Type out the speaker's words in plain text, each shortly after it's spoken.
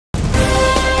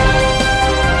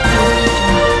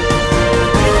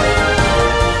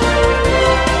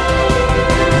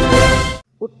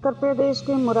उत्तर प्रदेश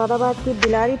के मुरादाबाद की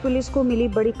बिलारी पुलिस को मिली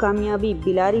बड़ी कामयाबी।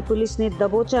 बिलारी पुलिस ने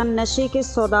दबोचा नशे के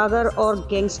सौदागर और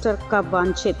गैंगस्टर का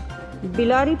वांछित।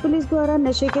 बिलारी पुलिस द्वारा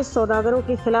नशे के सौदागरों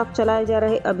के खिलाफ चलाए जा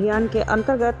रहे अभियान के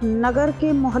अंतर्गत नगर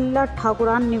के मोहल्ला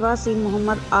ठाकुरान निवासी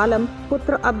मोहम्मद आलम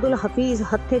पुत्र अब्दुल हफीज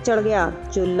हत्थे चढ़ गया,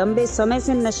 जो लंबे समय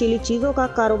से नशीली चीजों का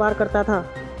कारोबार करता था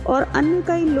और अन्य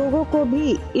कई लोगों को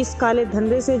भी इस काले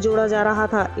धंधे से जोड़ा जा रहा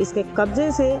था। इसके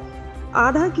कब्जे से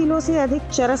आधा किलो से अधिक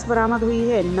चरस बरामद हुई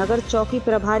है। नगर चौकी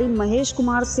प्रभारी महेश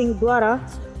कुमार सिंह द्वारा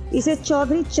इसे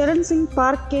चौधरी चरण सिंह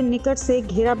पार्क के निकट से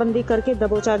घेराबंदी करके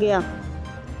दबोचा गया।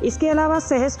 इसके अलावा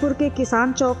सहसपुर के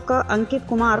किसान चौक का अंकित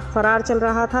कुमार फरार चल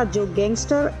रहा था, जो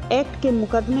गैंगस्टर एक्ट के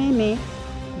मुकदमे में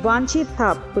वांछित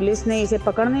था। पुलिस ने इसे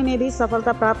पकड़ने में भी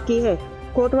सफलता प्राप्त की है।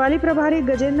 कोतवाली प्रभारी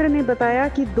गजेंद्र ने बताया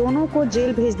कि दोनों को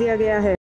जेल भेज दिया गया है।